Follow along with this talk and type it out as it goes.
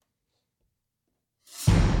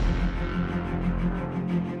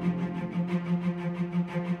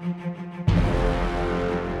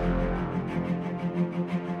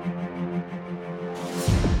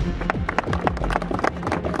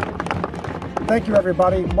Thank you,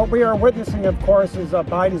 everybody. What we are witnessing, of course, is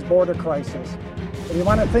Biden's border crisis. If you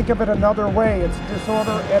want to think of it another way, it's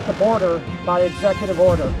disorder at the border by executive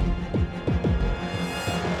order.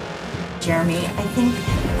 Jeremy, I think,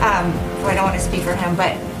 I don't want to speak for him,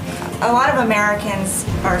 but a lot of Americans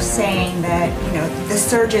are saying that, the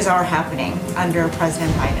surges are happening under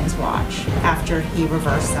President Biden's watch after he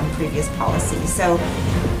reversed some previous policies. So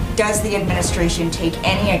does the administration take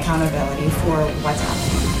any accountability for what's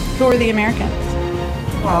happening? Who are the Americans?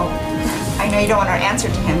 Well, I know you don't want to answer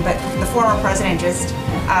to him, but the former president just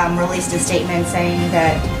released a statement saying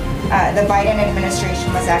that the Biden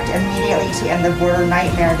administration must act immediately to end the border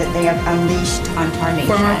nightmare that they have unleashed on our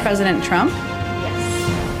nation. Former President Trump?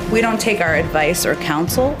 Yes. We don't take our advice or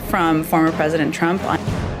counsel from former President Trump.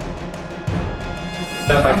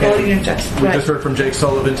 We just heard from Jake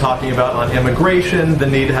Sullivan talking about on immigration, the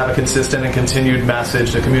need to have a consistent and continued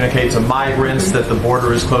message to communicate to migrants that the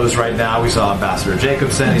border is closed right now. We saw Ambassador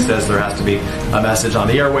Jacobson. He says there has to be a message on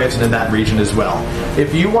the airwaves and in that region as well.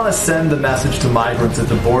 If you want to send the message to migrants that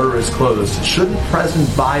the border is closed, shouldn't President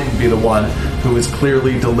Biden be the one who is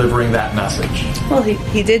clearly delivering that message? Well,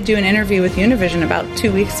 he did do an interview with Univision about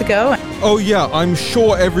 2 weeks ago. Oh yeah, I'm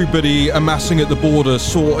sure everybody amassing at the border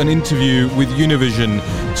saw an interview with Univision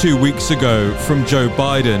 2 weeks ago from Joe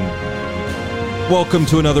Biden. Welcome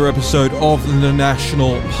to another episode of the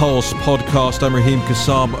National Pulse podcast. I'm Raheem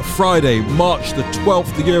Kassam. Friday, March the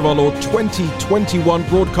 12th, the year of our Lord 2021,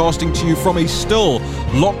 broadcasting to you from a still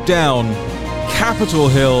locked down Capitol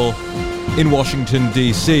Hill in Washington,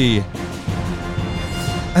 D.C.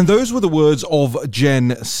 And those were the words of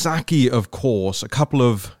Jen Psaki, of course. A couple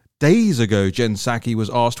of days ago, Jen Psaki was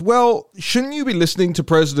asked, well, shouldn't you be listening to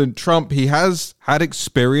President Trump? He has had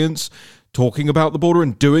experience talking about the border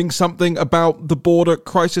and doing something about the border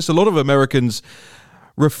crisis. A lot of Americans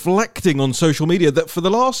reflecting on social media that for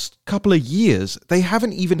the last couple of years, they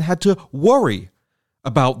haven't even had to worry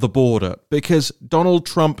about the border because Donald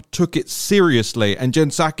Trump took it seriously. And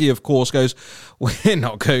Jen Psaki, of course, goes, we're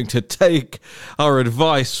not going to take our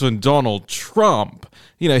advice from Donald Trump.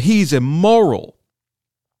 He's immoral.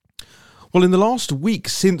 Well, in the last week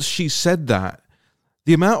since she said that,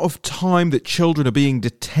 the amount of time that children are being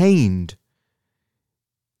detained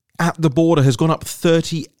at the border has gone up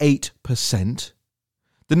 38%.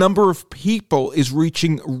 The number of people is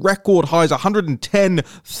reaching record highs,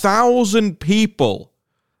 110,000 people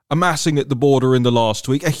amassing at the border in the last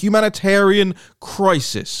week. A humanitarian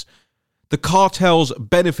crisis. The cartels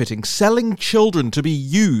benefiting, selling children to be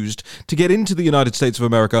used to get into the United States of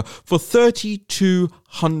America for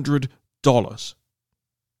 $3,200.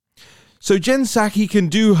 So Jen Psaki can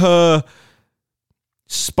do her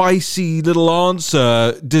spicy little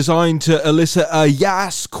answer designed to elicit a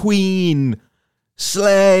 "Yes, Queen,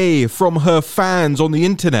 slay" from her fans on the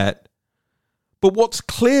internet. But what's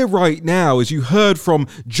clear right now is you heard from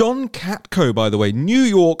John Katko, by the way, New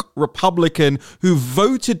York Republican who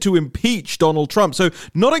voted to impeach Donald Trump. So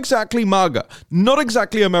not exactly MAGA, not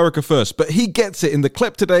exactly America First, but he gets it in the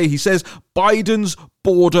clip today. He says Biden's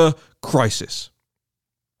border crisis.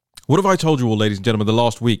 What have I told you all, ladies and gentlemen, the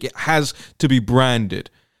last week? It has to be branded.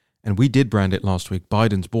 And we did brand it last week,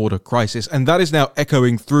 Biden's border crisis. And that is now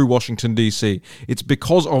echoing through Washington, D.C. It's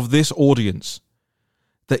because of this audience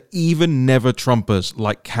that even never-Trumpers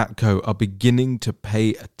like Katko are beginning to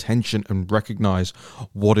pay attention and recognize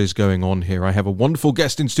what is going on here. I have a wonderful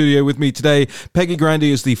guest in studio with me today. Peggy Grande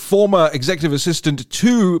is the former executive assistant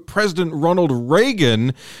to President Ronald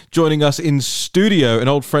Reagan, joining us in studio, an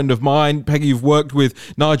old friend of mine. Peggy, you've worked with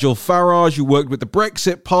Nigel Farage, you worked with the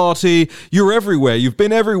Brexit Party, you're everywhere, you've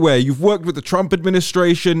been everywhere, you've worked with the Trump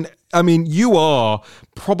administration. I mean, you are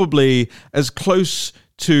probably as close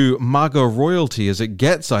to MAGA royalty as it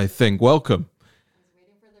gets, I think. Welcome.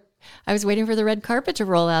 I was waiting for the red carpet to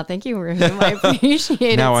roll out. Thank you, Raheem. I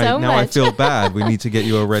appreciate it so much. Now I feel bad. We need to get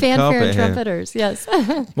you a red Fanfare carpet and here. trumpeters, yes.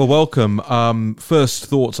 Well, welcome. First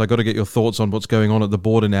thoughts. I got to get your thoughts on what's going on at the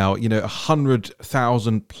border now.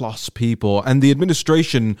 100,000 plus people, and the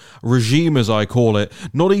administration regime, as I call it,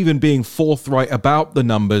 not even being forthright about the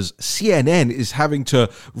numbers. CNN is having to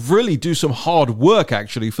really do some hard work,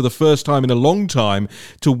 actually, for the first time in a long time,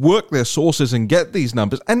 to work their sources and get these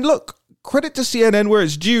numbers. And look, credit to CNN where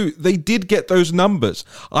it's due. They did get those numbers.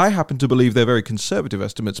 I happen to believe they're very conservative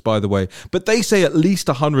estimates, by the way. But they say at least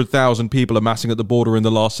 100,000 people amassing at the border in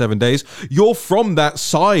the last 7 days. You're from that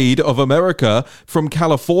side of America, from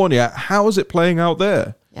California. How is it playing out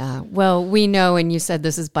there? Yeah, well, we know, and you said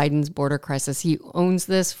this is Biden's border crisis. He owns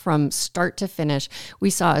this from start to finish. We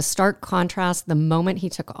saw a stark contrast the moment he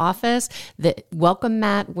took office. The welcome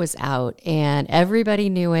mat was out, and everybody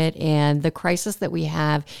knew it. And the crisis that we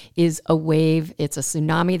have is a wave. It's a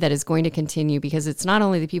tsunami that is going to continue, because it's not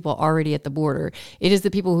only the people already at the border, it is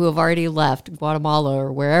the people who have already left Guatemala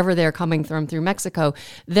or wherever they're coming from through Mexico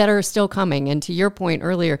that are still coming. And to your point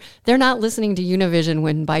earlier, they're not listening to Univision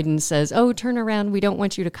when Biden says, oh, turn around, we don't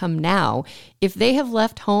want you to come now. If they have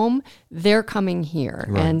left home, they're coming here.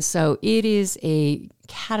 Right. And so it is a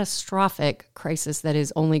catastrophic crisis that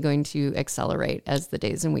is only going to accelerate as the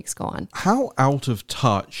days and weeks go on. How out of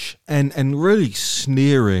touch and really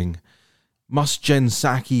sneering must Jen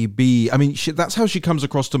Psaki be? I mean, that's how she comes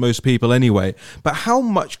across to most people anyway. But how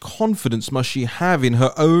much confidence must she have in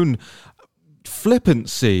her own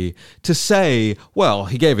flippancy to say, well,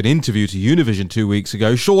 he gave an interview to Univision 2 weeks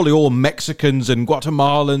ago. Surely all Mexicans and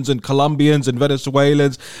Guatemalans and Colombians and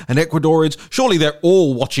Venezuelans and Ecuadorians, surely they're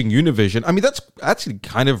all watching Univision. I mean, that's actually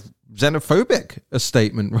kind of xenophobic, a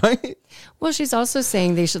statement, right? Well, she's also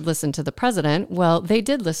saying they should listen to the president. Well, they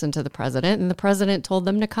did listen to the president, and the president told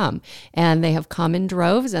them to come. And they have come in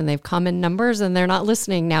droves, and they've come in numbers, and they're not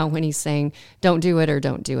listening now when he's saying, don't do it or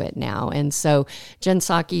don't do it now. And so Jen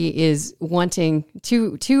Psaki is wanting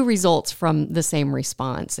two results from the same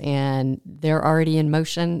response. And they're already in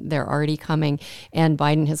motion. They're already coming. And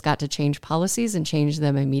Biden has got to change policies and change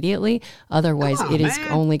them immediately. Otherwise, it is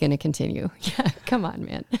only going to continue. Yeah, come on,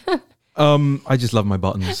 man. I just love my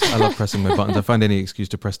buttons. I love pressing my buttons. I find any excuse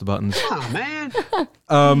to press the buttons. Oh, man.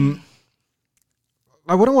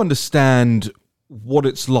 I want to understand what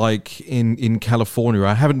it's like in California.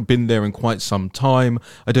 I haven't been there in quite some time.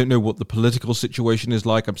 I don't know what the political situation is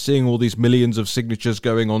like. I'm seeing all these millions of signatures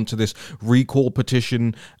going on to this recall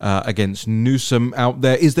petition against Newsom out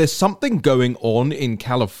there. Is there something going on in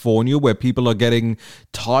California where people are getting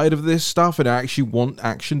tired of this stuff and actually want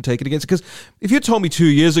action taken against it? Because if you told me 2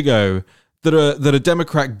 years ago that a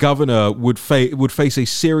Democrat governor would face a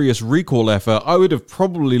serious recall effort, I would have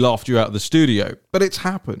probably laughed you out of the studio. But it's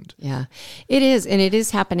happened. Yeah, it is. And it is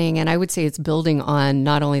happening. And I would say it's building on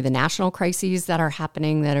not only the national crises that are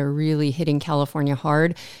happening that are really hitting California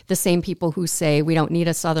hard. The same people who say we don't need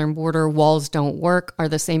a southern border, walls don't work, are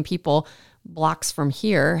the same people blocks from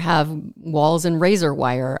here have walls and razor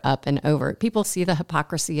wire up and over. People see the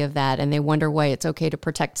hypocrisy of that, and they wonder why it's okay to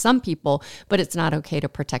protect some people, but it's not okay to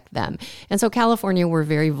protect them. And so California, we're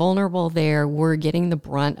very vulnerable there. We're getting the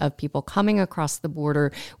brunt of people coming across the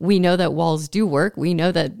border. We know that walls do work. We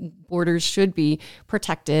know that borders should be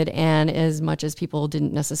protected. And as much as people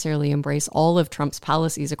didn't necessarily embrace all of Trump's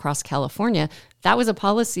policies across California, that was a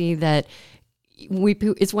policy that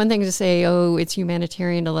it's one thing to say, oh, it's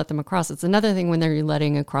humanitarian to let them across. It's another thing when they're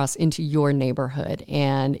letting across into your neighborhood.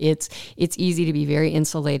 And it's easy to be very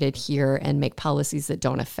insulated here and make policies that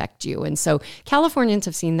don't affect you. And so Californians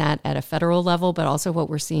have seen that at a federal level, but also what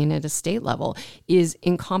we're seeing at a state level is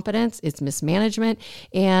incompetence, it's mismanagement.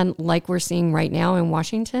 And like we're seeing right now in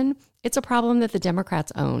Washington, it's a problem that the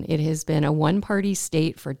Democrats own. It has been a one-party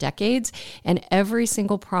state for decades, and every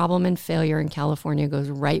single problem and failure in California goes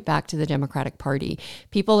right back to the Democratic Party.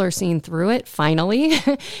 People are seeing through it, finally.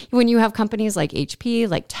 When you have companies like HP,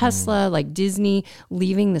 like Tesla, like Disney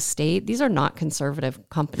leaving the state, these are not conservative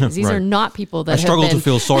companies. These right. are not people that I struggle to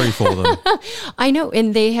feel sorry for them. I know,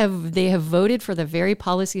 and they have voted for the very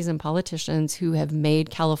policies and politicians who have made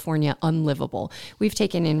California unlivable. We've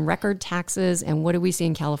taken in record taxes, and what do we see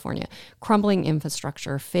in California? Crumbling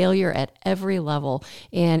infrastructure, failure at every level.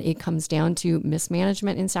 And it comes down to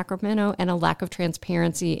mismanagement in Sacramento and a lack of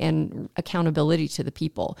transparency and accountability to the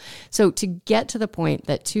people. So to get to the point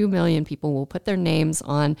that 2 million people will put their names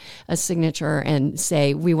on a signature and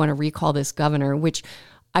say, we want to recall this governor, which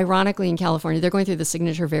ironically in California, they're going through the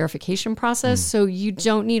signature verification process. So you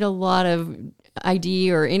don't need a lot of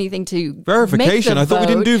ID or anything to verification. I thought we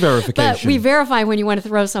didn't do verification. But we verify when you want to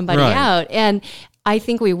throw somebody out. And I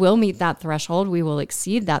think we will meet that threshold. We will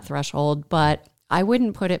exceed that threshold, but I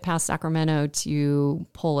wouldn't put it past Sacramento to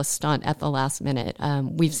pull a stunt at the last minute.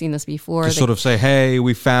 We've seen this before. To sort of say, hey,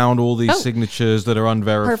 we found all these signatures that are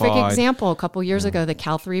unverified. Perfect example. A couple years ago, the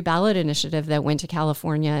Cal 3 ballot initiative that went to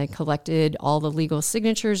California, collected all the legal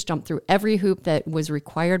signatures, jumped through every hoop that was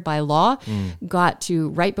required by law, got to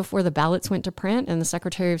right before the ballots went to print, and the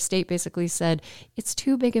Secretary of State basically said, it's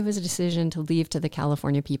too big of a decision to leave to the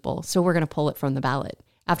California people, so we're going to pull it from the ballot.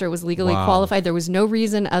 After it was legally qualified, there was no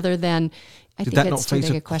reason other than, I think it's too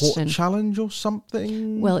big a question. Court challenge or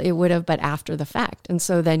something? Well, it would have, but after the fact. And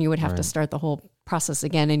so then you would have to start the whole process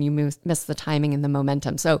again, and you miss the timing and the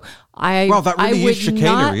momentum. So that really is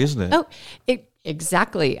chicanery, isn't it? Oh,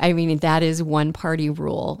 Exactly. I mean, that is one party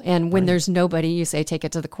rule. And when there's nobody, you say, take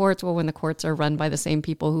it to the courts. Well, when the courts are run by the same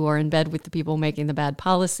people who are in bed with the people making the bad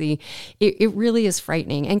policy, it really is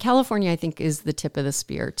frightening. And California, I think, is the tip of the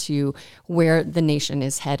spear to where the nation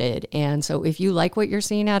is headed. And so if you like what you're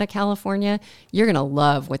seeing out of California, you're going to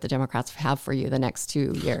love what the Democrats have for you the next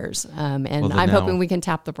 2 years. And I'm hoping we can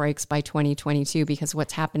tap the brakes by 2022, because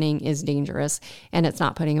what's happening is dangerous and it's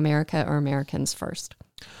not putting America or Americans first.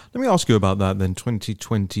 Let me ask you about that then,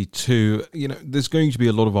 2022. There's going to be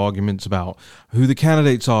a lot of arguments about who the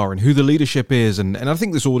candidates are and who the leadership is. And I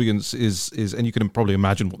think this audience is, and you can probably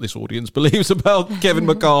imagine what this audience believes about Kevin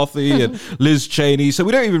McCarthy and Liz Cheney. So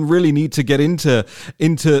we don't even really need to get into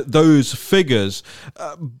those figures.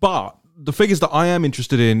 But the figures that I am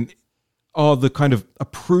interested in are the kind of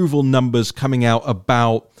approval numbers coming out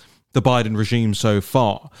about the Biden regime so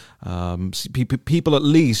far. People at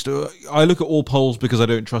least, I look at all polls because I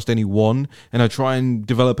don't trust any one, and I try and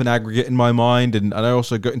develop an aggregate in my mind, and I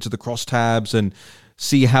also go into the crosstabs and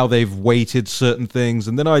see how they've weighted certain things,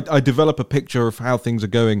 and then I develop a picture of how things are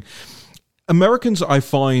going. Americans, I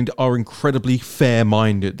find, are incredibly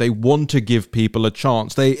fair-minded. They want to give people a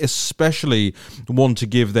chance. They especially want to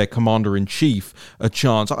give their commander-in-chief a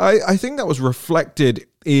chance. I think that was reflected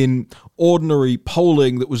in ordinary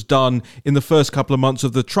polling that was done in the first couple of months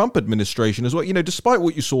of the Trump administration as well. Despite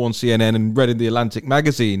what you saw on CNN and read in the Atlantic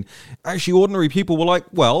magazine, actually ordinary people were like,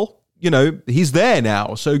 well, he's there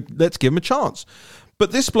now, so let's give him a chance.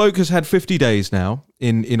 But this bloke has had 50 days now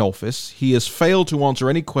in office. He has failed to answer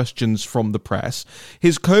any questions from the press.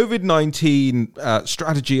 His COVID-19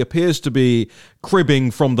 strategy appears to be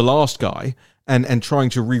cribbing from the last guy and trying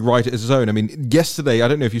to rewrite it as his own. I mean, yesterday, I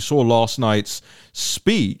don't know if you saw last night's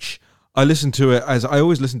speech. I listened to it as I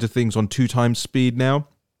always listen to things on 2 times speed now.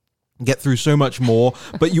 Get through so much more,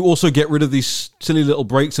 but you also get rid of these silly little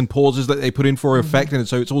breaks and pauses that they put in for effect, and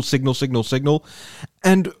so it's all signal.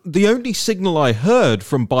 And the only signal I heard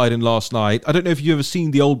from Biden last night, I don't know if you've ever seen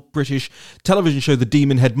the old British television show, The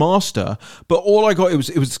Demon Headmaster, but all I got, it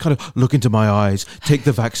was kind of, look into my eyes, take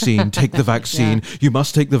the vaccine, take the vaccine, you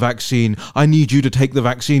must take the vaccine, I need you to take the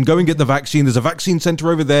vaccine, go and get the vaccine, there's a vaccine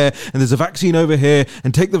center over there, and there's a vaccine over here,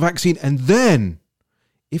 and take the vaccine, and then,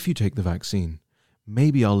 if you take the vaccine,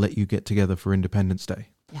 maybe I'll let you get together for Independence Day.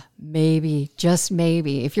 Yeah, maybe, just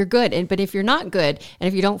maybe. If you're good, but if you're not good, and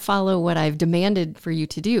if you don't follow what I've demanded for you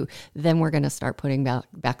to do, then we're going to start putting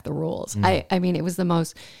back the rules. I mean, it was the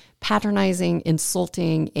most patronizing,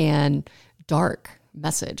 insulting, and dark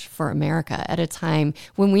message for America at a time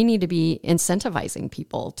when we need to be incentivizing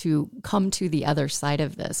people to come to the other side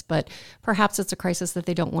of this. But perhaps it's a crisis that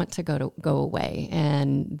they don't want to go away.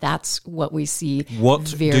 And that's what we see. What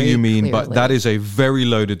do you mean by that? Is a very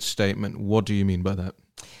loaded statement. What do you mean by that?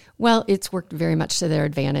 Well, it's worked very much to their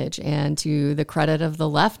advantage, and to the credit of the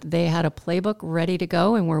left, they had a playbook ready to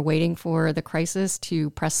go, and we're waiting for the crisis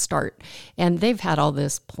to press start. And they've had all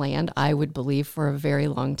this planned, I would believe, for a very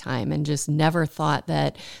long time, and just never thought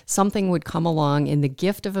that something would come along in the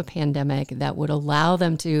gift of a pandemic that would allow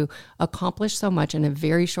them to accomplish so much in a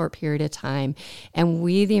very short period of time. And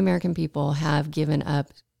we, the American people, have given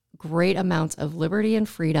up great amounts of liberty and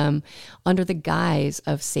freedom under the guise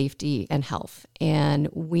of safety and health. And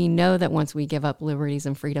we know that once we give up liberties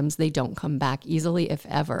and freedoms, they don't come back easily, if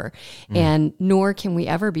ever. And nor can we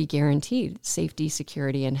ever be guaranteed safety,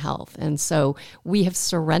 security, and health. And so we have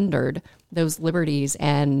surrendered those liberties,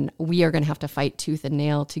 and we are going to have to fight tooth and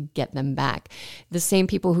nail to get them back. The same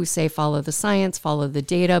people who say follow the science, follow the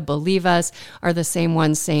data, believe us, are the same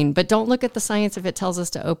ones saying, but don't look at the science if it tells us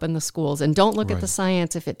to open the schools, and don't look at the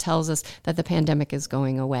science if it tells us that the pandemic is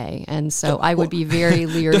going away. And so I would be very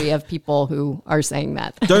leery of people who are saying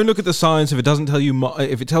that. Don't look at the science if it doesn't tell you,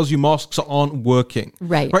 if it tells you masks aren't working.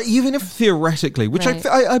 Right. Even if theoretically, which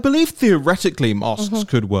I believe theoretically masks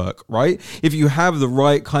could work, right? If you have the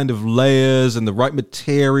right kind of layers and the right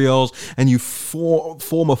materials, and you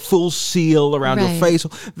form a full seal around your face,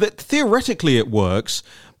 that theoretically it works.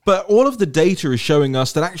 But all of the data is showing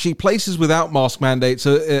us that actually places without mask mandates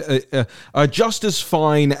are just as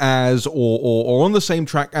fine as, or on the same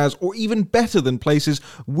track as, or even better than places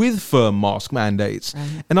with firm mask mandates.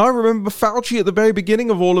 And I remember Fauci at the very beginning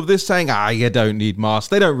of all of this saying, you don't need masks.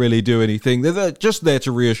 They don't really do anything. They're just there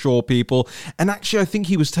to reassure people. And actually, I think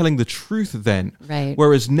he was telling the truth then.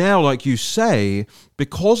 Whereas now, like you say,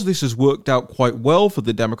 because this has worked out quite well for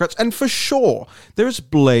the Democrats, and for sure, there is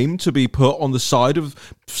blame to be put on the side of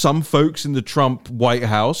some folks in the Trump White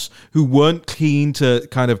House who weren't keen to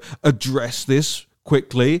kind of address this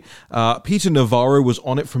quickly. Peter Navarro was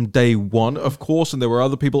on it from day one, of course, and there were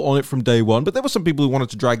other people on it from day one, but there were some people who wanted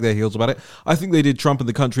to drag their heels about it. I think they did Trump and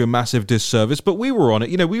the country a massive disservice, but we were on it.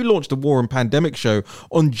 You know, we launched a War and Pandemic show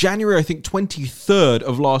on January, I think, 23rd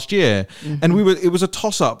of last year, and it was a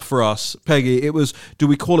toss-up for us, Peggy. It was, do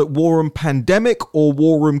we call it War and Pandemic or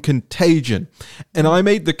War Room Contagion? And I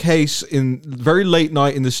made the case in very late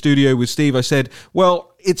night in the studio with Steve. I said, well,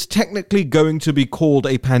 it's technically going to be called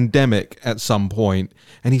a pandemic at some point.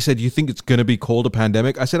 And he said, you think it's going to be called a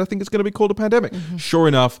pandemic? I said, I think it's going to be called a pandemic. Sure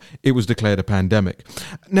enough, it was declared a pandemic.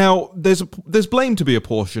 Now, there's blame to be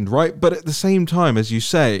apportioned, right? But at the same time, as you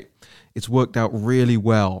say, it's worked out really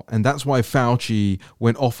well. And that's why Fauci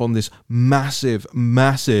went off on this massive,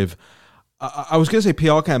 I was going to say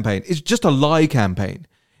PR campaign. It's just a lie campaign.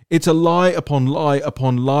 It's a lie upon lie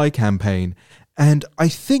upon lie campaign. And I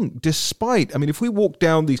think if we walk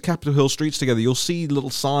down these Capitol Hill streets together, you'll see little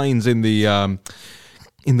signs in the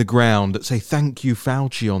ground that say "Thank you,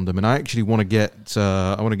 Fauci" on them. And I actually want to get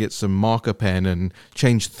some marker pen and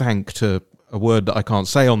change "thank" to a word that I can't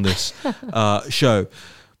say on this show.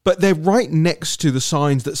 But they're right next to the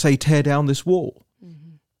signs that say "Tear down this wall."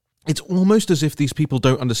 It's almost as if these people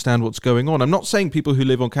don't understand what's going on. I'm not saying people who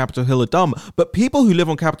live on Capitol Hill are dumb, but people who live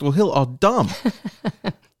on Capitol Hill are dumb.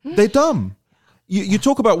 They're dumb. You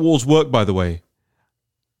talk about walls work, by the way.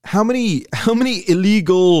 How many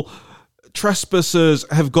illegal trespassers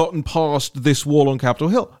have gotten past this wall on Capitol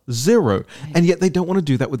Hill? Zero. Right. And yet they don't want to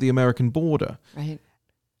do that with the American border. Right.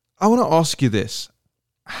 I want to ask you this.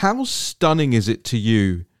 How stunning is it to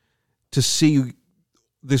you to see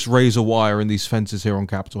this razor wire and these fences here on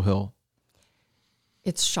Capitol Hill?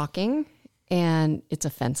 It's shocking and it's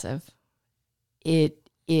offensive. It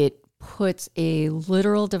puts a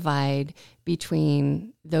literal divide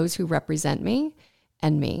between those who represent me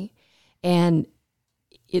and me. And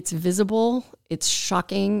it's visible, it's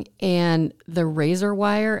shocking, and the razor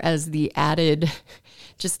wire as the added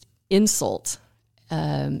just insult.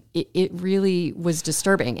 It really was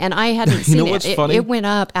disturbing. And I hadn't seen it. It went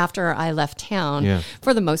up after I left town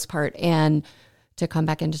for the most part. And to come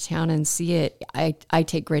back into town and see it, I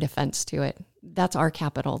take great offense to it. That's our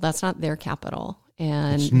capital. That's not their capital.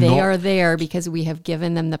 And they are there because we have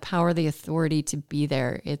given them the power, the authority to be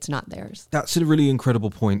there. It's not theirs. That's a really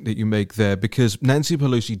incredible point that you make there, because Nancy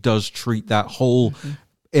Pelosi does treat that whole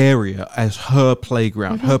area as her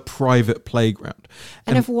playground, her private playground.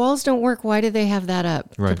 And if walls don't work, why do they have that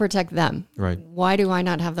up? Right. To protect them? Right. Why do I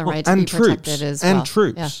not have the right to be protected as well? And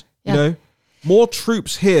troops. You know? More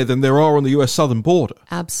troops here than there are on the U.S. southern border.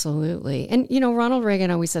 Absolutely. And, Ronald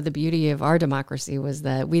Reagan always said the beauty of our democracy was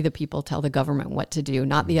that we, the people, tell the government what to do,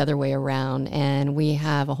 not the other way around. And we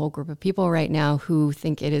have a whole group of people right now who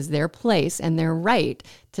think it is their place and their right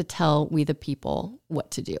to tell we, the people,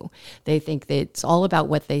 what to do. They think that it's all about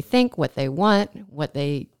what they think, what they want, what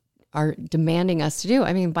they are demanding us to do.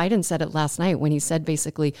 I mean, Biden said it last night when he said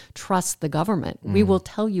basically, trust the government. We will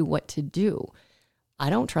tell you what to do. I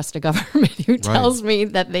don't trust a government who tells me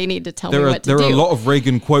that they need to tell me what to do. There are a lot of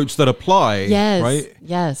Reagan quotes that apply, right?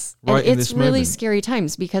 Yes. Right, and it's really scary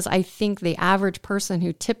times, because I think the average person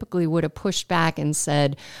who typically would have pushed back and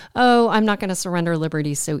said, oh, I'm not going to surrender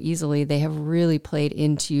liberty so easily, they have really played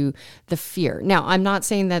into the fear. Now, I'm not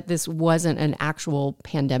saying that this wasn't an actual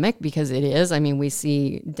pandemic, because it is. I mean, we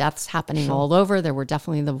see deaths happening all over. There were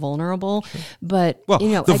definitely the vulnerable. But,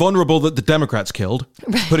 the vulnerable that the Democrats killed,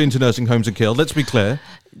 put into nursing homes and killed, let's be clear.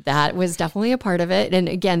 That was definitely a part of it. And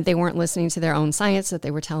again, they weren't listening to their own science that they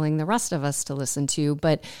were telling the rest of us to listen to.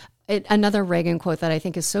 But another Reagan quote that I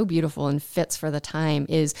think is so beautiful and fits for the time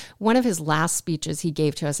is one of his last speeches he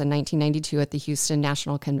gave to us in 1992 at the Houston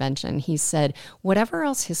National Convention. He said, whatever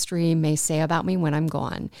else history may say about me when I'm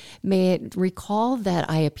gone, may it recall that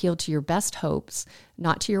I appealed to your best hopes,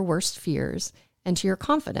 not to your worst fears, and to your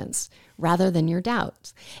confidence rather than your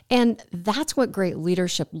doubts. And that's what great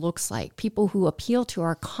leadership looks like. People who appeal to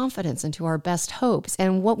our confidence and to our best hopes.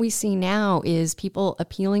 And what we see now is people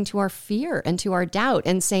appealing to our fear and to our doubt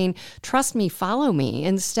and saying, trust me, follow me,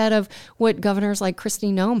 instead of what governors like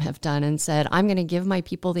Kristi Noem have done and said, I'm going to give my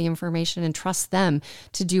people the information and trust them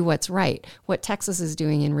to do what's right. What Texas is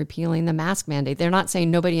doing in repealing the mask mandate. They're not saying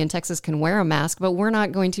nobody in Texas can wear a mask, but we're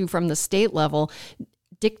not going to, from the state level,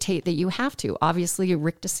 dictate that you have to. Obviously,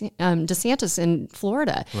 Rick DeSantis in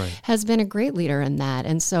Florida has been a great leader in that.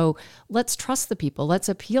 And so let's trust the people. Let's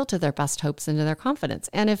appeal to their best hopes and to their confidence.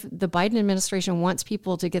 And if the Biden administration wants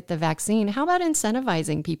people to get the vaccine, how about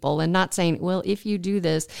incentivizing people and not saying, well, if you do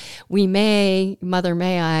this, we may, Mother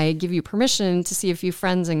may I, give you permission to see a few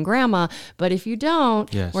friends and grandma, but if you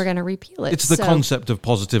don't, we're going to repeal it. It's the concept of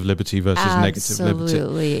positive liberty versus negative liberty.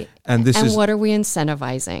 Absolutely. And what are we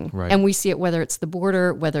incentivizing? Right. And we see it whether it's the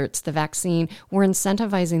border, whether it's the vaccine, we're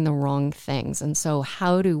incentivizing the wrong things. And so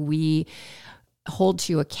how do we hold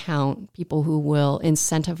to account people who will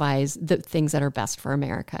incentivize the things that are best for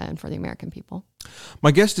America and for the American people? My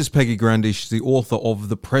guest is Peggy Grande. She's the author of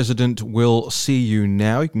The President Will See You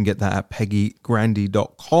Now. You can get that at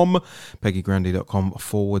peggygrande.com,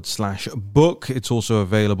 peggygrande.com/book. It's also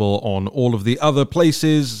available on all of the other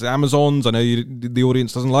places, Amazon's. I know the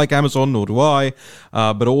audience doesn't like Amazon, nor do I,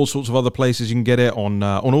 but all sorts of other places. You can get it on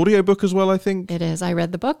audiobook as well, I think. It is. I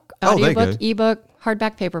read the book, audiobook, ebook,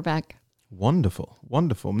 hardback, paperback. Wonderful,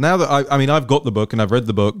 wonderful. Now that I've got the book and I've read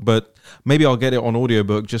the book, but maybe I'll get it on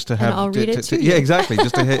audiobook just to have. And I'll read it to you. Yeah, exactly.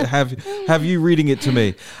 Just to have you reading it to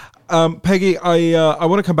me. Peggy, I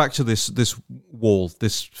want to come back to this wall,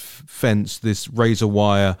 this fence, this razor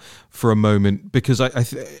wire for a moment, because I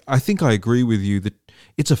think I agree with you that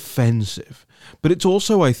it's offensive, but it's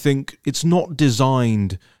also, I think, it's not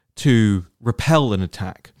designed to repel an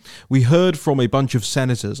attack. We heard from a bunch of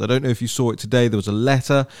senators. I don't know if you saw it today. There was a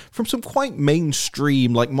letter from some quite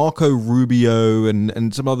mainstream, like Marco Rubio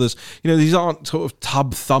and some others. These aren't sort of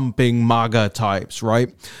tub-thumping MAGA types,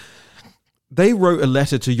 right? They wrote a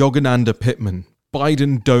letter to Yogananda Pittman,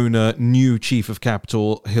 Biden donor, new chief of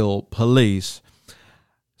Capitol Hill Police,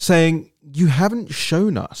 saying, you haven't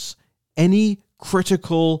shown us any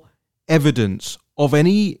critical evidence of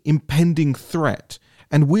any impending threat.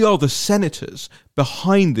 And we are the senators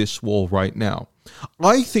behind this wall right now.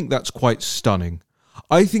 I think that's quite stunning.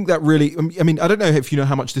 I think that really, I mean, I don't know if you know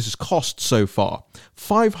how much this has cost so far.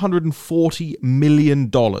 $540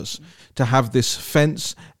 million to have this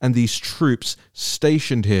fence and these troops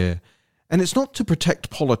stationed here. And it's not to protect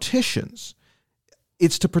politicians.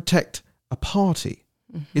 It's to protect a party.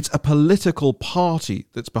 It's a political party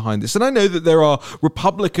that's behind this. And I know that there are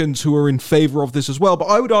Republicans who are in favor of this as well, but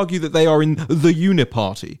I would argue that they are in the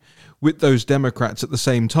uniparty with those Democrats at the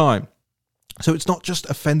same time. So it's not just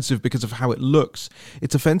offensive because of how it looks.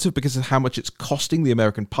 It's offensive because of how much it's costing the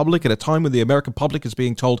American public at a time when the American public is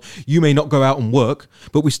being told, you may not go out and work,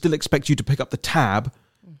 but we still expect you to pick up the tab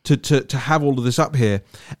to have all of this up here.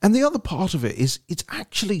 And the other part of it is it's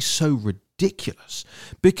actually so ridiculous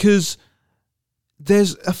because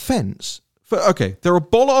there's a fence. There are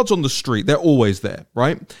bollards on the street. They're always there,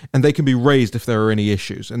 right? And they can be raised if there are any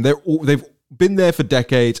issues. And they've been there for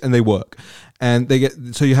decades and they work.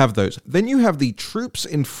 And so you have those. Then you have the troops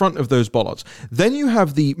in front of those bollards. Then you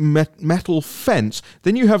have the metal fence.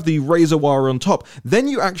 Then you have the razor wire on top. Then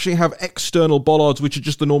you actually have external bollards, which are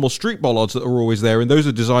just the normal street bollards that are always there. And those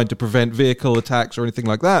are designed to prevent vehicle attacks or anything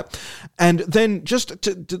like that. And then just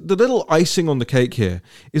the little icing on the cake here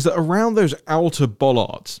is that around those outer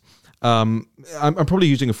bollards, I'm probably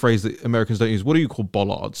using a phrase that Americans don't use. What do you call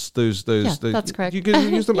bollards? Those that's correct. You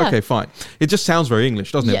can use them? Yeah. Okay, fine. It just sounds very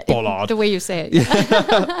English, doesn't it? Bollard. The way you say it.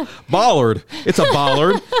 Yeah. Bollard. It's a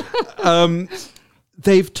bollard.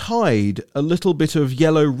 They've tied a little bit of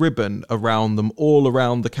yellow ribbon around them all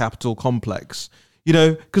around the Capitol complex.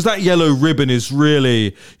 Because that yellow ribbon is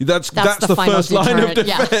really, that's the first line of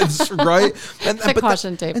defense, right? And, the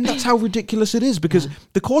caution tape. And that's how ridiculous it is, because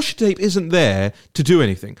the caution tape isn't there to do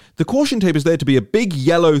anything. The caution tape is there to be a big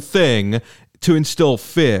yellow thing to instill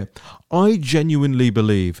fear. I genuinely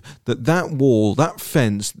believe that wall, that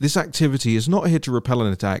fence, this activity is not here to repel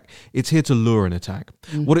an attack. It's here to lure an attack.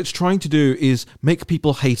 What it's trying to do is make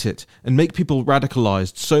people hate it and make people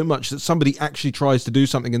radicalized so much that somebody actually tries to do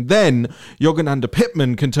something. And then Yogananda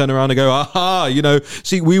Pittman can turn around and go, aha,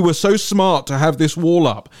 see, we were so smart to have this wall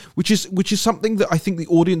up, which is something that I think the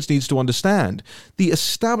audience needs to understand. The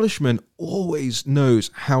establishment always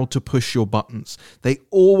knows how to push your buttons. They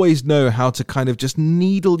always know how to kind of just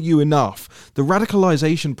needle you enough. The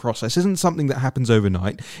radicalization process isn't something that happens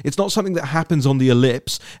overnight. It's not something that happens on the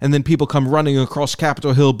ellipse and then people come running across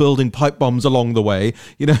Capitol Hill building pipe bombs along the way.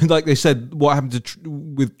 Like they said, what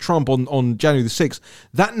happened with Trump on January the 6th,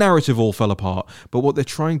 that narrative all fell apart. But what they're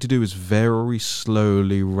trying to do is very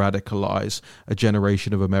slowly radicalize a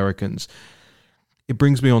generation of Americans. It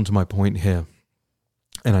brings me on to my point here.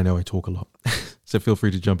 And I know I talk a lot, so feel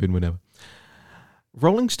free to jump in whenever.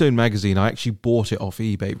 Rolling Stone magazine, I actually bought it off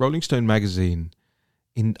eBay. Rolling Stone magazine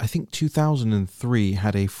in, I think, 2003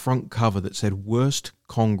 had a front cover that said "Worst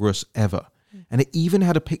Congress Ever." And it even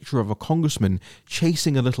had a picture of a congressman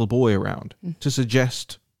chasing a little boy around to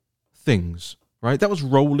suggest things, right? That was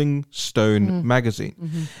Rolling Stone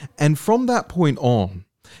magazine. And from that point on,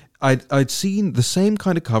 I'd seen the same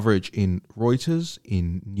kind of coverage in Reuters,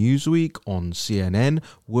 in Newsweek, on CNN,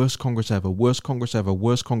 worst Congress ever, worst Congress ever,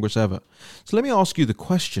 worst Congress ever. So let me ask you the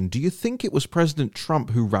question, do you think it was President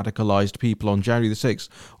Trump who radicalized people on January the 6th?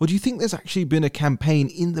 Or do you think there's actually been a campaign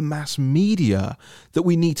in the mass media that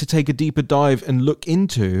we need to take a deeper dive and look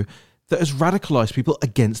into that has radicalized people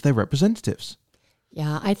against their representatives?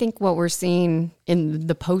 Yeah, I think what we're seeing in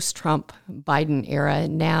the post-Trump Biden era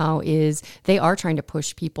now is they are trying to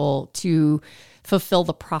push people to fulfill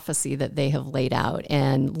the prophecy that they have laid out,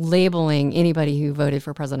 and labeling anybody who voted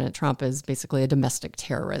for President Trump as basically a domestic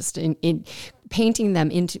terrorist, in painting them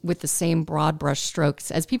with the same broad brush strokes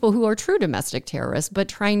as people who are true domestic terrorists, but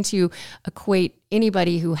trying to equate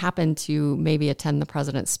anybody who happened to maybe attend the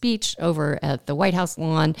president's speech over at the White House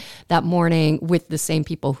lawn that morning with the same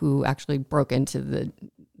people who actually broke into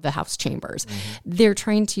the House chambers. They're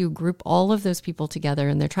trying to group all of those people together,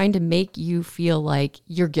 and they're trying to make you feel like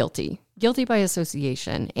you're guilty by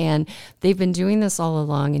association. And they've been doing this all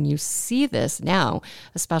along. And you see this now,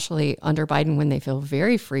 especially under Biden, when they feel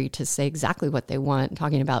very free to say exactly what they want,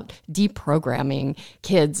 talking about deprogramming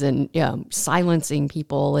kids and silencing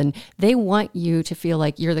people. And they want you to feel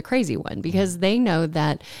like you're the crazy one, because they know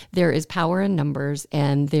that there is power in numbers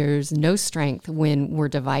and there's no strength when we're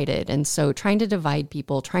divided. And so trying to divide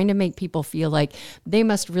people, trying to make people feel like they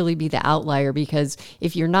must really be the outlier, because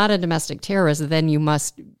if you're not a domestic terrorist, then you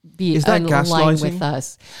must be in line with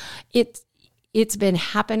us. It's been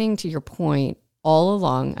happening, to your point, all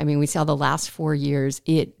along. I mean, we saw the last 4 years,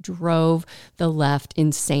 it drove the left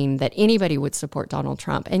insane that anybody would support Donald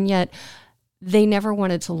Trump. And yet they never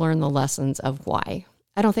wanted to learn the lessons of why.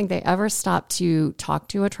 I don't think they ever stopped to talk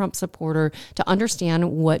to a Trump supporter to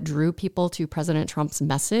understand what drew people to President Trump's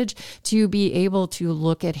message, to be able to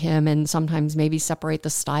look at him and sometimes maybe separate the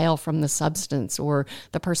style from the substance or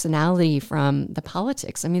the personality from the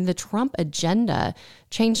politics. I mean, the Trump agenda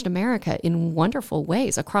changed America in wonderful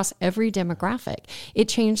ways across every demographic. It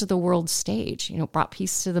changed the world stage, brought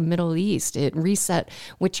peace to the Middle East. It reset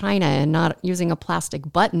with China, and not using a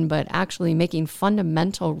plastic button, but actually making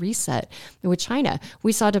fundamental reset with China.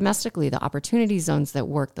 We saw domestically the opportunity zones that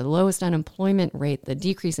worked, the lowest unemployment rate, the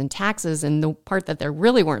decrease in taxes, and the part that they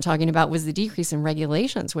really weren't talking about was the decrease in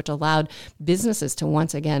regulations, which allowed businesses to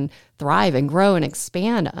once again thrive and grow and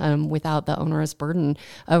expand without the onerous burden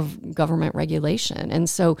of government regulation. And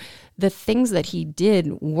so the things that he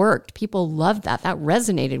did worked. People loved that. That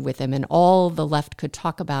resonated with him. And all the left could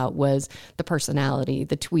talk about was the personality,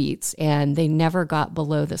 the tweets, and they never got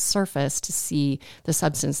below the surface to see the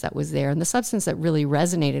substance that was there, and the substance that really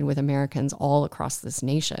resonated with Americans all across this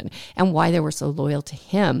nation. And why they were so loyal to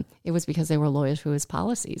him, it was because they were loyal to his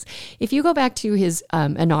policies. If you go back to his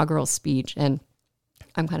inaugural speech, and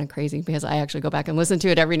I'm kind of crazy because I actually go back and listen to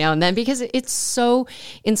it every now and then because it's so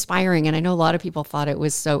inspiring. And I know a lot of people thought it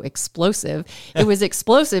was so explosive. It was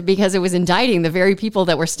explosive because it was indicting the very people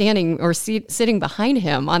that were standing or sitting behind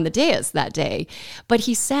him on the dais that day. But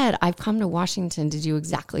he said, I've come to Washington to do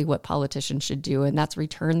exactly what politicians should do, and that's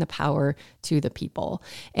return the power to the people.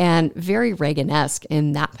 And very Reagan-esque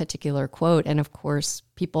in that particular quote. And of course,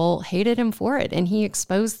 people hated him for it. And he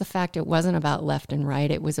exposed the fact it wasn't about left and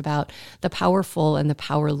right. It was about the powerful and the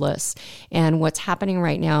powerless. And what's happening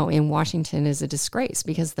right now in Washington is a disgrace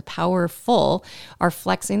because the powerful are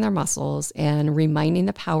flexing their muscles and reminding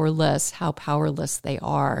the powerless how powerless they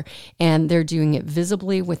are. And they're doing it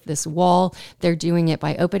visibly with this wall. They're doing it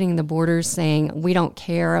by opening the borders, saying, we don't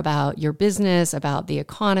care about your business, about the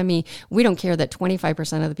economy. We don't care that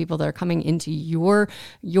 25% of the people that are coming into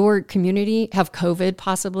your community have COVID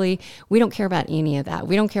possibly. We don't care about any of that.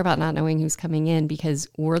 We don't care about not knowing who's coming in because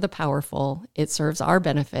we're the powerful. It serves our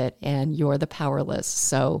benefit and you're the powerless.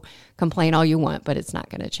 So complain all you want, but it's not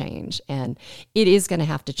going to change. And it is going to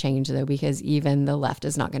have to change though, because even the left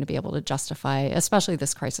is not going to be able to justify, especially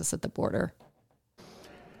this crisis at the border.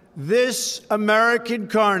 This American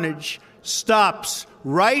carnage stops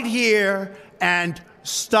right here and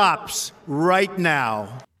stops right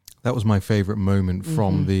now. That was my favorite moment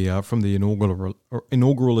from the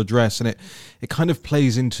inaugural address, and it kind of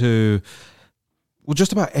plays into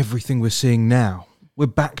just about everything we're seeing now. We're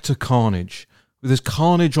back to carnage. There's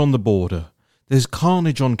carnage on the border. There's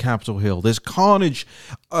carnage on Capitol Hill. There's carnage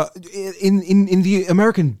in the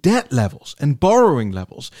American debt levels and borrowing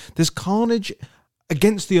levels. There's carnage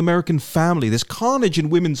against the American family. There's carnage in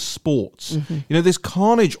women's sports. There's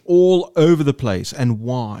carnage all over the place. And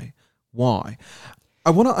why? I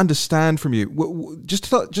want to understand from you. Just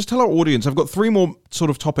tell our audience. I've got 3 more sort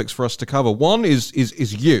of topics for us to cover. One is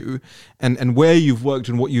you and where you've worked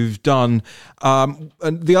and what you've done. And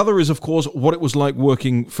the other is, of course, what it was like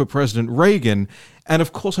working for President Reagan. And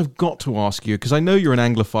of course, I've got to ask you, because I know you're an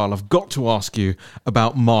Anglophile, I've got to ask you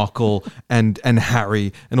about Markle and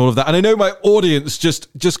Harry and all of that. And I know my audience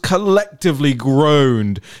just collectively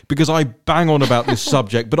groaned because I bang on about this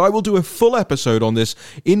subject, but I will do a full episode on this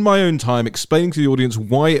in my own time, explaining to the audience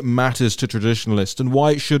why it matters to traditionalists and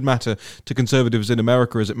why it should matter to conservatives in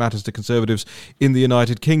America as it matters to conservatives in the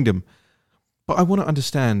United Kingdom. But I want to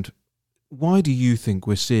understand, why do you think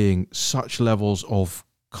we're seeing such levels of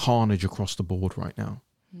carnage across the board right now?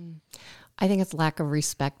 I think it's lack of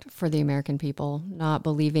respect for the American people, not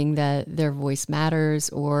believing that their voice matters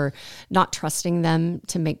or not trusting them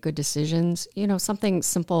to make good decisions. Something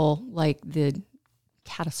simple like the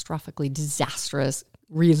catastrophically disastrous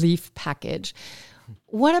relief package.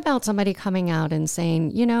 What about somebody coming out and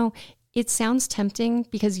saying, it sounds tempting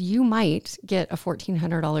because you might get a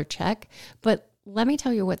 $1,400 check, but let me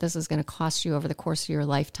tell you what this is going to cost you over the course of your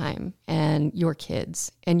lifetime and your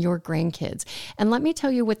kids and your grandkids. And let me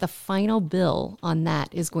tell you what the final bill on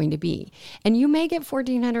that is going to be. And you may get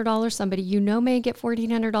 $1,400. Somebody may get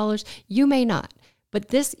 $1,400. You may not. But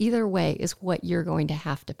this either way is what you're going to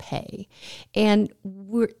have to pay. And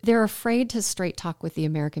they're afraid to straight talk with the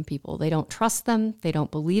American people. They don't trust them. They don't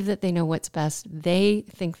believe that they know what's best. They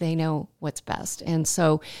think they know what's best. And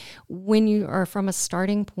so when you are from a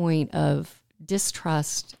starting point of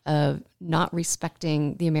distrust, of not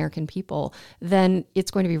respecting the American people, then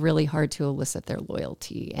it's going to be really hard to elicit their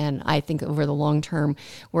loyalty. And I think over the long term,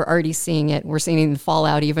 we're already seeing it. We're seeing the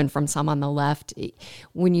fallout even from some on the left.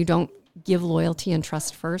 When you don't give loyalty and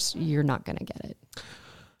trust first, you're not going to get it.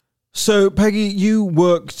 So, Peggy, you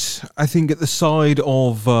worked, I think, at the side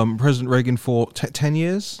of President Reagan for 10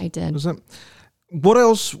 years? I did. Was that? What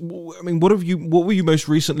else? I mean, what were you most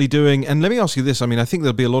recently doing? And let me ask you this. I mean, I think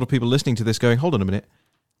there'll be a lot of people listening to this going, hold on a minute.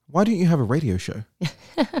 Why don't you have a radio show?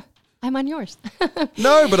 I'm on yours.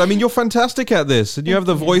 No, but I mean, you're fantastic at this and you have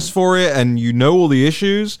the voice for it and you know all the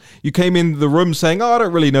issues. You came in the room saying, I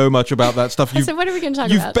don't really know much about that stuff. So what are we going to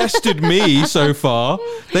talk about? You've bested me so far.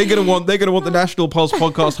 They're going to want the National Pulse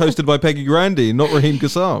podcast hosted by Peggy Grande, not Raheem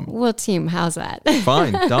Kassam. Well, team, how's that?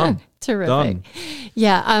 Fine, done. Terrific. Done.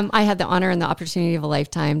 Yeah, I had the honor and the opportunity of a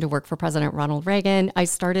lifetime to work for President Ronald Reagan. I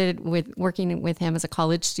started working with him as a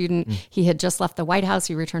college student. He had just left the White House.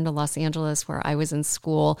 He returned to Los Angeles, where I was in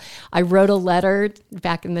school. I wrote a letter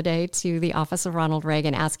back in the day to the office of Ronald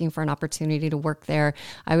Reagan asking for an opportunity to work there.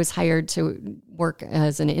 I was hired to work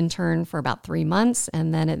as an intern for about 3 months.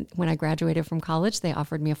 And then when I graduated from college, they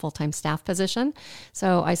offered me a full-time staff position.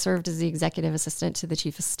 So I served as the executive assistant to the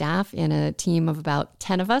chief of staff in a team of about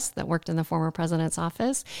 10 of us that worked in the former president's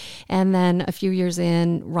office. And then a few years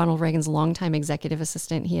in, Ronald Reagan's longtime executive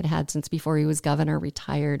assistant he had since before he was governor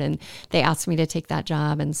retired. And they asked me to take that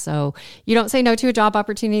job. And so you don't say no to a job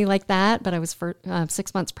opportunity like that. But I was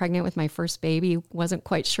 6 months pregnant with my first baby. Wasn't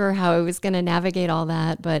quite sure how I was going to navigate all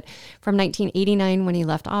that. But from 1989, when he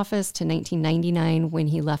left office, to 1999, when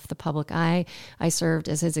he left the public eye, I served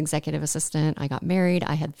as his executive assistant. I got married.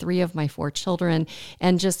 I had 3 of my 4 children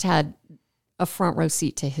and just had a front row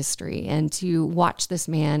seat to history, and to watch this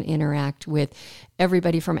man interact with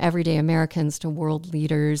everybody from everyday Americans to world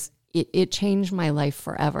leaders. It changed my life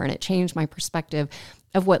forever, and it changed my perspective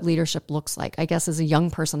of what leadership looks like. I guess as a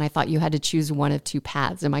young person, I thought you had to choose one of 2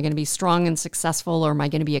 paths. Am I going to be strong and successful, or am I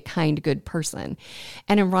going to be a kind, good person?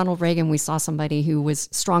 And in Ronald Reagan, we saw somebody who was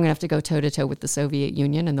strong enough to go toe-to-toe with the Soviet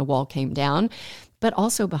Union, and the wall came down. But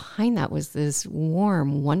also behind that was this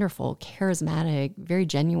warm, wonderful, charismatic, very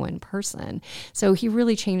genuine person. So he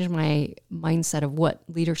really changed my mindset of what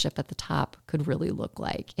leadership at the top could really look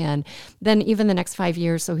like. And then even the next 5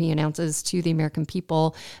 years, so he announces to the American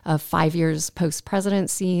people 5 years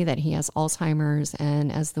post-presidency that he has Alzheimer's.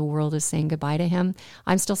 And as the world is saying goodbye to him,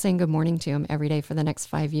 I'm still saying good morning to him every day for the next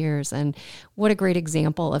 5 years. And what a great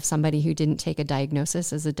example of somebody who didn't take a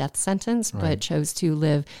diagnosis as a death sentence, right, but chose to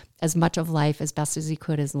live as much of life as best as he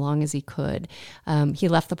could, as long as he could. He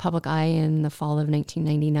left the public eye in the fall of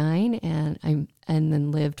 1999, and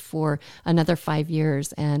then lived for another 5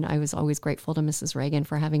 years. And I was always grateful to Mrs. Reagan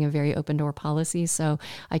for having a very open door policy. So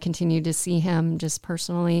I continued to see him just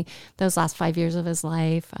personally those last 5 years of his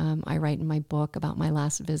life. I write in my book about my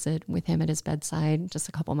last visit with him at his bedside just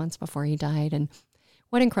a couple months before he died. And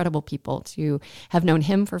What incredible people to have known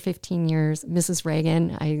him for 15 years. Mrs.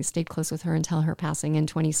 Reagan, I stayed close with her until her passing in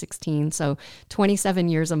 2016. So 27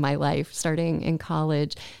 years of my life, starting in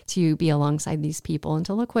college, to be alongside these people and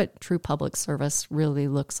to look what true public service really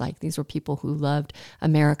looks like. These were people who loved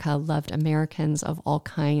America, loved Americans of all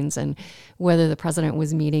kinds. And whether the president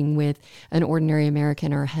was meeting with an ordinary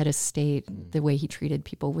American or a head of state, the way he treated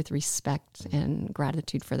people with respect and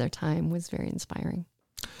gratitude for their time was very inspiring.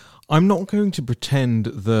 I'm not going to pretend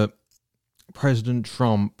that President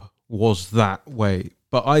Trump was that way,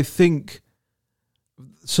 but I think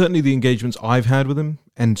certainly the engagements I've had with him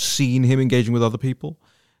and seen him engaging with other people,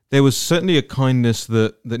 there was certainly a kindness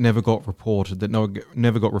that never got reported, that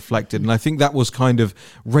never got reflected. And I think that was kind of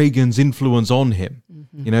Reagan's influence on him,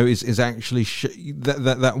 is actually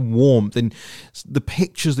that warmth. And the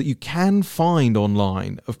pictures that you can find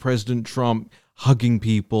online of President Trump hugging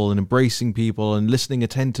people and embracing people and listening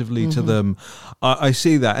attentively to them. I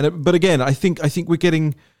see that. But again, I think we're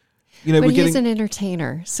getting, but he's an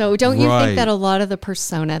entertainer. So don't you think that a lot of the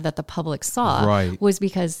persona that the public saw was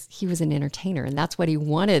because he was an entertainer and that's what he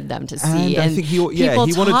wanted them to see? And I think he wanted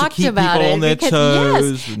to keep people on their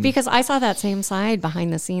toes. Yes, because I saw that same side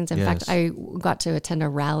behind the scenes. In fact, I got to attend a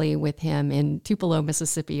rally with him in Tupelo,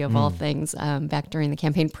 Mississippi, of all things, back during the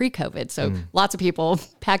campaign pre-COVID. So lots of people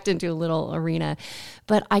packed into a little arena.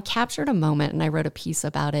 But I captured a moment and I wrote a piece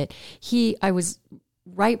about it. I was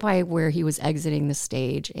right by where he was exiting the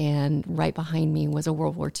stage, and right behind me was a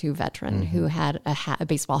World War II veteran who had a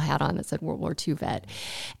baseball hat on that said World War II vet.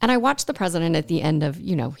 And I watched the president at the end of,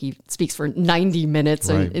 he speaks for 90 minutes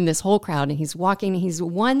in this whole crowd, and he's walking, he's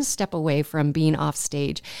one step away from being off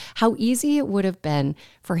stage. How easy it would have been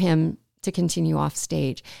for him to continue off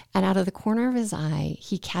stage. And out of the corner of his eye,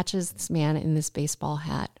 he catches this man in this baseball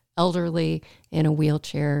hat, elderly, in a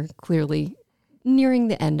wheelchair, clearly nearing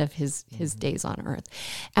the end of his days on earth.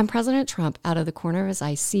 And President Trump, out of the corner of his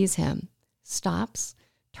eye, sees him, stops,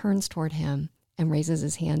 turns toward him, and raises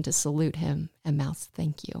his hand to salute him and mouths,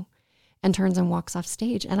 "Thank you," and turns and walks off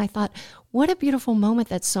stage. And I thought, what a beautiful moment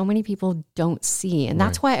that so many people don't see. And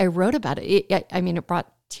that's why I wrote about it. It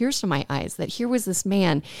brought tears to my eyes that here was this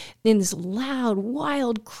man in this loud,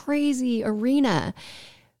 wild, crazy arena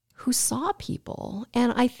who saw people.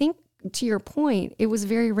 And I think, to your point, it was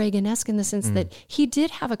very Reagan-esque in the sense that he did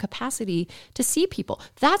have a capacity to see people.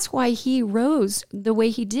 That's why he rose the way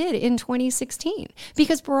he did in 2016,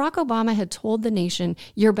 because Barack Obama had told the nation,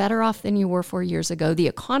 you're better off than you were 4 years ago. The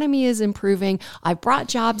economy is improving. I brought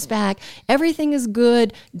jobs back. Everything is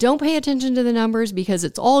good. Don't pay attention to the numbers because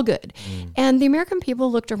it's all good. And the American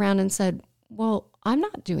people looked around and said, well, I'm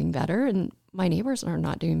not doing better, and my neighbors are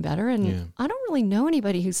not doing better, and I don't really know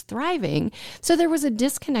anybody who's thriving. So there was a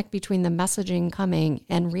disconnect between the messaging coming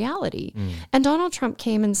and reality. And Donald Trump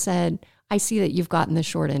came and said, I see that you've gotten the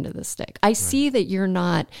short end of the stick. I see that you're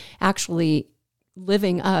not actually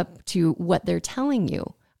living up to what they're telling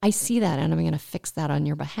you. I see that, and I'm going to fix that on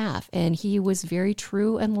your behalf. And he was very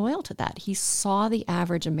true and loyal to that. He saw the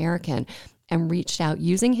average American and reached out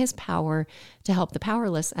using his power to help the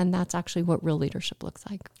powerless. And that's actually what real leadership looks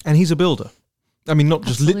like. And he's a builder. I mean, not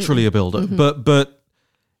just literally a builder, but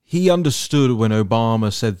he understood when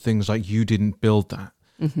Obama said things like, you didn't build that,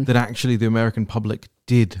 that actually the American public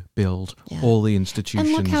did build all the institutions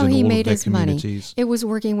and look how and he all made of their his money. communities. It was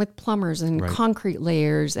working with plumbers and concrete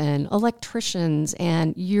layers and electricians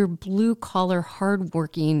and your blue collar,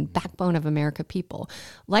 hardworking backbone of America people.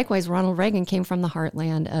 Likewise, Ronald Reagan came from the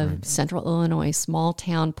heartland of Central Illinois, small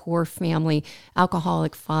town, poor family,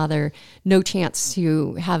 alcoholic father, no chance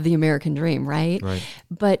to have the American dream, right?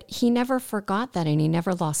 But he never forgot that, and he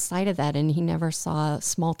never lost sight of that, and he never saw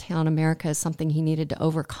small town America as something he needed to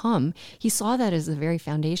overcome. He saw that as the very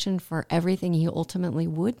foundation for everything he ultimately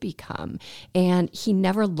would become. And he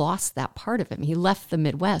never lost that part of him. He left the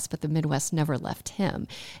Midwest, but the Midwest never left him.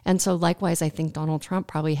 And so likewise, I think Donald Trump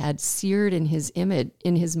probably had seared in his image,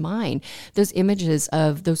 in his mind, those images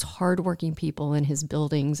of those hardworking people in his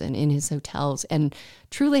buildings and in his hotels, and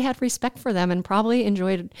truly had respect for them and probably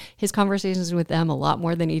enjoyed his conversations with them a lot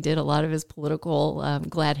more than he did a lot of his political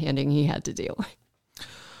glad-handing he had to do.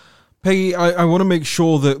 Peggy, I want to make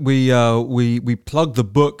sure that we plug the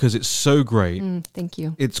book because it's so great. Thank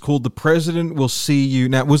you. It's called The President Will See You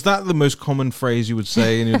Now. Was that the most common phrase you would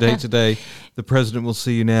say in your day-to-day? The President Will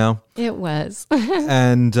See You Now? It was.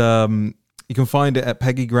 And you can find it at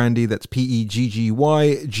Peggy Grande. That's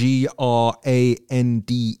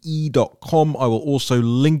PeggygYGrande.com. I will also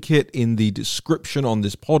link it in the description on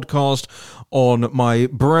this podcast on my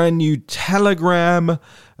brand new Telegram.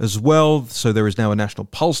 as well. So there is now a National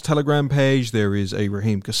Pulse Telegram page. There is a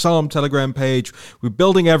Raheem Kassam Telegram page. We're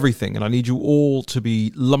building everything, and I need you all to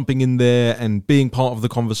be lumping in there and being part of the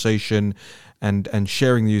conversation and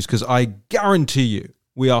sharing the news, because I guarantee you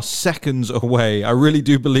we are seconds away. I really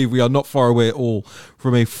do believe we are not far away at all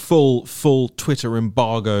from a full Twitter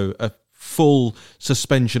embargo, a full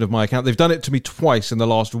suspension of my account. They've done it to me twice in the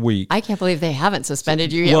last week. I can't believe they haven't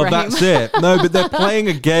suspended you yet, Well, Raheem. that's it. No, but they're playing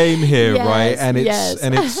a game here, Yes, right? And yes.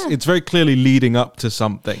 it's very clearly leading up to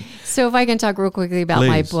something. So if I can talk real quickly about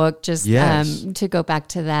my Please. book, just Yes. to go back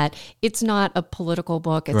to that, it's not a political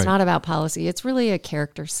book. It's Right. not about policy. It's really a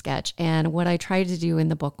character sketch. And what I tried to do in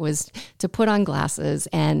the book was to put on glasses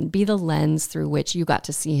and be the lens through which you got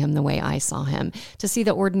to see him the way I saw him, to see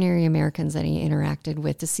the ordinary Americans that he interacted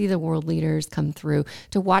with, to see the world leaders come through,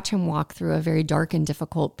 to watch him walk through a very dark and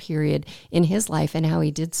difficult period in his life, and how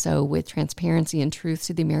he did so with transparency and truth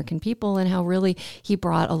to the American people, and how really he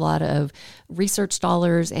brought a lot of research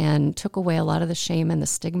dollars and took away a lot of the shame and the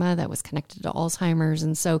stigma that was connected to Alzheimer's.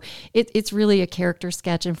 And so it's really a character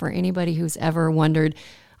sketch. And for anybody who's ever wondered,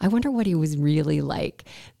 I wonder what he was really like,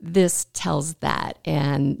 this tells that.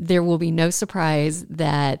 And there will be no surprise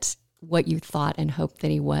that what you thought and hoped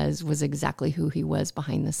that he was exactly who he was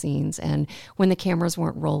behind the scenes. And when the cameras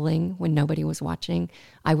weren't rolling, when nobody was watching,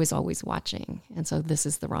 I was always watching. And so this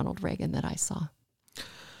is the Ronald Reagan that I saw.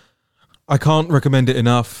 I can't recommend it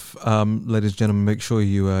enough, ladies and gentlemen. Make sure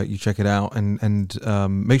you check it out, and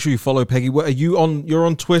make sure you follow Peggy. What, are you on? You're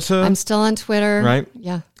on Twitter. I'm still on Twitter, right?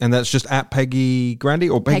 Yeah, and that's just at Peggy Grande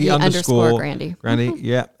or Peggy __ Grande. Grande,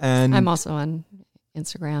 yeah. And I'm also on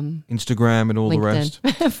Instagram and all LinkedIn.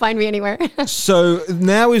 the rest. Find me anywhere. So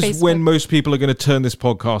now is Facebook. when most people are going to turn this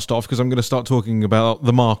podcast off, because I'm going to start talking about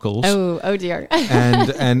the Markles. Oh dear.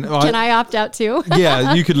 And Can I opt out too?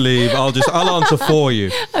 Yeah, you could leave. I'll answer for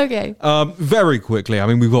you. Okay. Very quickly. I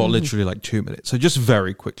mean, we've got literally like 2 minutes, so just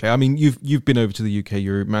very quickly. I mean, you've been over to the UK.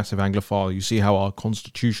 You're a massive Anglophile. You see how our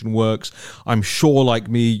constitution works. I'm sure, like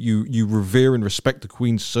me, you revere and respect the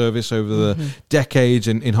Queen's service over the decades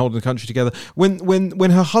in holding the country together.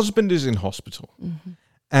 When her husband is in hospital,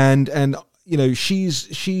 and you know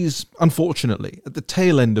she's unfortunately at the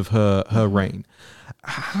tail end of her reign,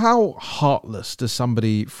 how heartless does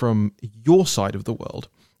somebody from your side of the world,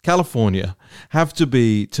 California, have to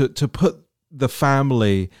be to put the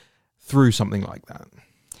family through something like that?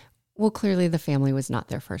 Well, clearly the family was not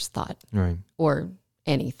their first thought, Right. or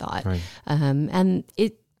any thought, Right. and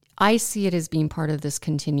I see it as being part of this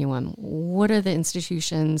continuum. What are the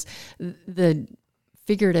institutions, the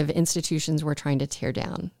figurative institutions we're trying to tear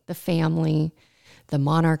down? The family, the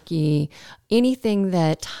monarchy, anything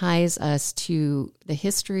that ties us to the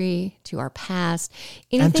history, to our past,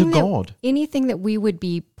 anything and to God. Anything that we would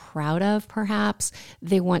be proud of, perhaps,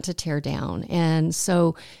 they want to tear down. And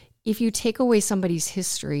so if you take away somebody's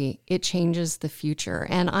history, it changes the future.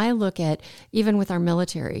 And I look at, even with our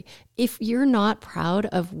military, if you're not proud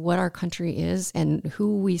of what our country is and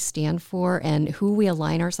who we stand for and who we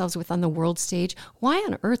align ourselves with on the world stage, why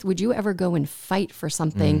on earth would you ever go and fight for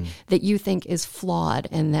something that you think is flawed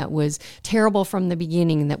and that was terrible from the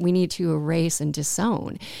beginning, that we need to erase and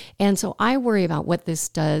disown? And so I worry about what this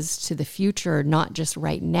does to the future, not just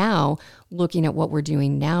right now, looking at what we're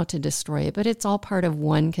doing now to destroy it, but it's all part of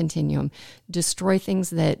one continuum. Destroy things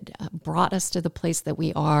that brought us to the place that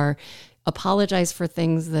we are, apologize for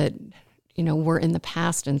things that, you know, were in the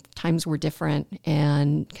past and times were different,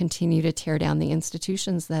 and continue to tear down the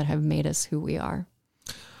institutions that have made us who we are.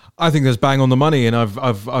 I think that's bang on the money, and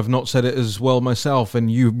I've not said it as well myself.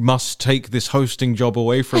 And you must take this hosting job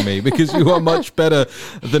away from me, because you are much better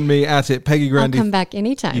than me at it. Peggy Grande, I'll come back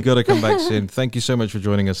anytime. You got to come back soon. Thank you so much for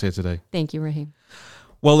joining us here today. Thank you, Raheem.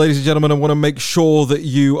 Well, ladies and gentlemen, I want to make sure that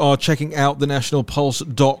you are checking out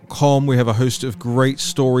thenationalpulse.com. We have a host of great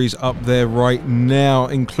stories up there right now,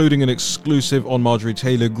 including an exclusive on Marjorie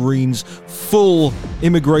Taylor Greene's full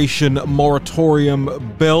immigration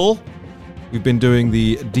moratorium bill. We've been doing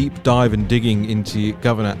the deep dive and digging into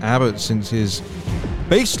Governor Abbott since his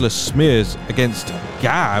baseless smears against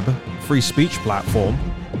Gab, free speech platform.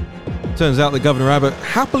 Turns out that Governor Abbott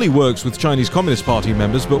happily works with Chinese Communist Party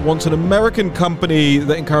members, but wants an American company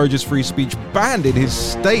that encourages free speech banned in his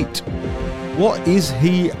state. What is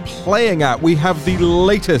he playing at? We have the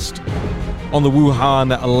latest on the Wuhan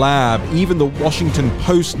lab. Even the Washington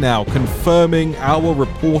Post now confirming our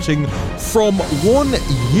reporting from 1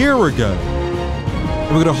 year ago.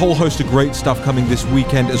 And we've got a whole host of great stuff coming this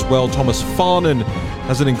weekend as well. Thomas Farnan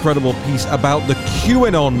has an incredible piece about the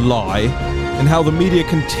QAnon lie and how the media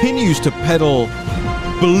continues to peddle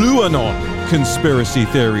BlueAnon conspiracy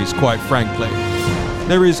theories, quite frankly.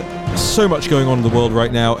 There is so much going on in the world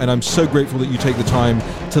right now, and I'm so grateful that you take the time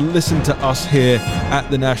to listen to us here at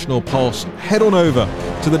The National Pulse. Head on over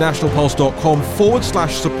to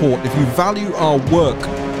thenationalpulse.com/support if you value our work.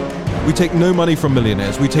 We take no money from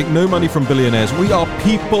millionaires. We take no money from billionaires. We are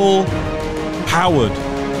people-powered,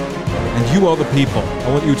 and you are the people.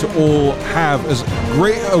 I want you to all have as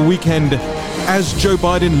great a weekend as Joe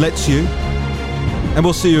Biden lets you, and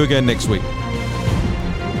we'll see you again next week.